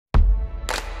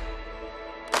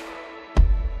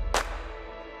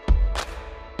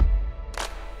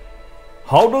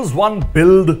How does one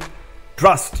build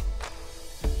trust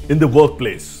in the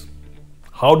workplace?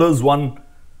 How does one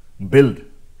build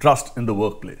trust in the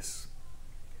workplace?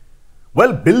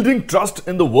 Well, building trust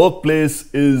in the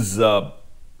workplace is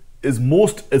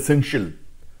most essential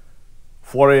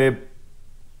for a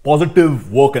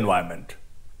positive work environment,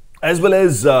 as well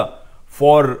as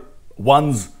for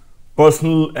one's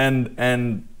personal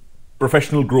and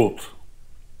professional growth.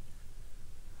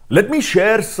 Let me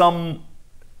share some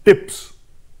tips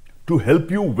to help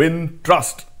you win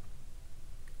trust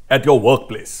at your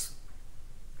workplace.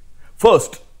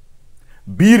 First,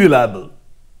 be reliable.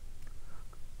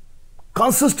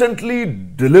 Consistently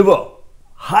deliver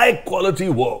high quality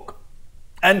work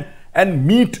and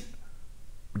meet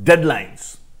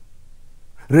deadlines.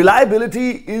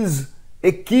 Reliability is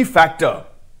a key factor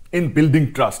in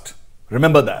building trust.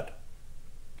 Remember that.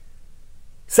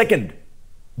 Second,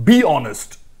 be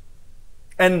honest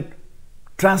and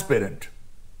transparent.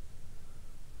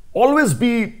 Always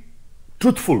be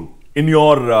truthful in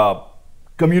your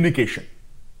communication.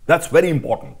 That's very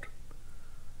important.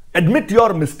 Admit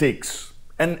your mistakes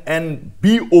and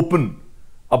be open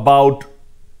about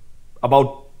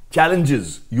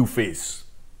challenges you face.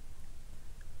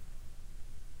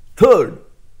 Third,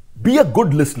 be a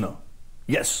good listener.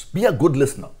 Yes, be a good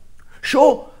listener.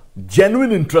 Show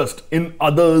genuine interest in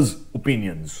others'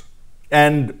 opinions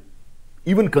and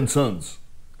even concerns.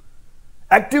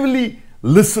 Actively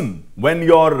listen when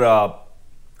your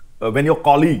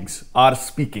colleagues are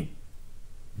speaking.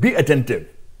 Be attentive.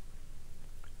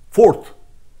 Fourth,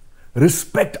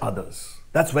 respect others.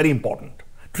 That's very important.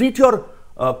 Treat your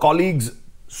colleagues,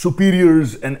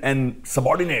 superiors and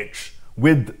subordinates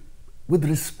with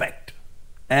respect,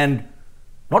 and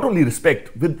not only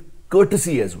respect, with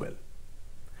courtesy as well.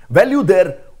 Value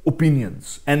their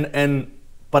opinions and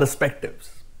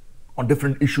perspectives on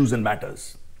different issues and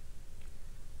matters.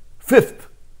 Fifth,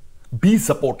 be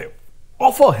supportive.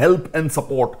 Offer help and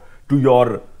support to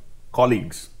your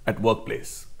colleagues at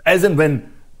workplace as and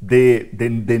when they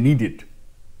need it.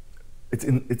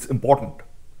 It's important.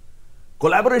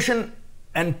 Collaboration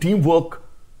and teamwork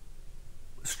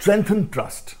strengthen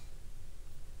trust.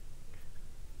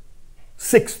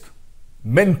 Sixth,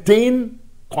 maintain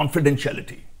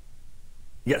confidentiality.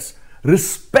 Yes,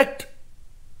 respect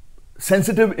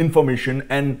sensitive information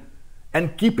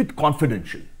and keep it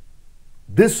confidential.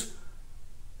 This,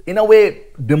 in a way,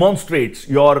 demonstrates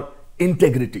your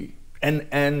integrity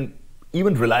and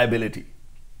even reliability.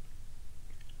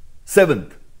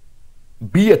 Seventh,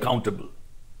 be accountable.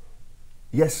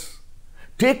 Yes,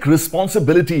 take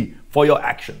responsibility for your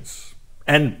actions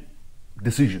and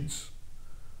decisions.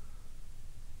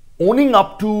 Owning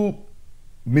up to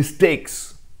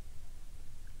mistakes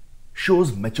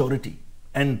shows maturity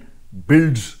and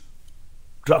builds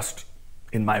trust,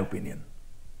 in my opinion.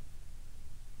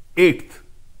 Eighth,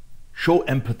 show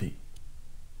empathy.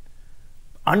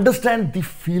 Understand the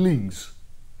feelings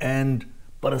and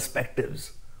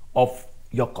perspectives of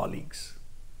your colleagues.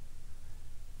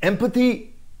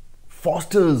 Empathy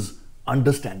fosters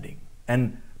understanding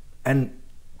and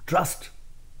trust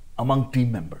among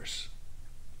team members.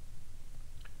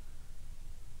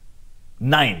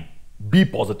 9, be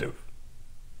positive.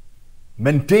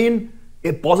 Maintain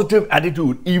a positive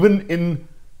attitude even in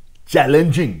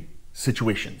challenging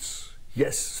situations.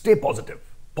 Yes, stay positive.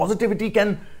 Positivity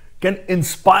can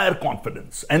inspire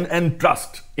confidence and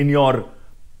trust in your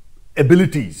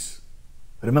abilities.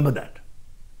 Remember that.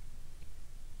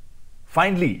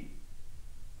 Finally,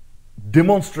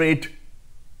 demonstrate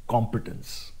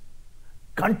competence.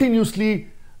 Continuously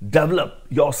develop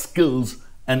your skills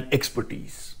and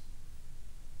expertise.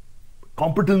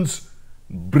 Competence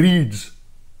breeds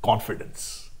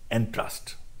confidence and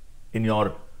trust in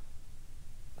your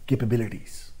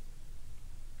capabilities.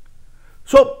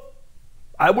 So,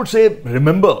 I would say,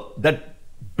 remember that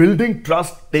building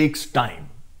trust takes time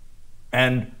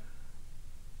and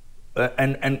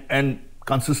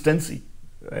consistency,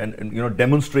 and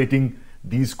demonstrating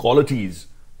these qualities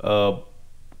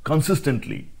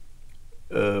consistently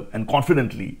and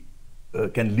confidently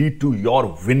can lead to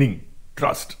your winning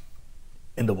trust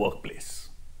in the workplace.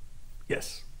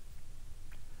 Yes.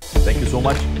 Thank you so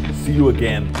much. See you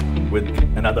again with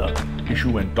another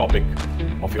issue and topic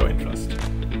of your interest.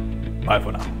 Bye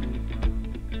for now.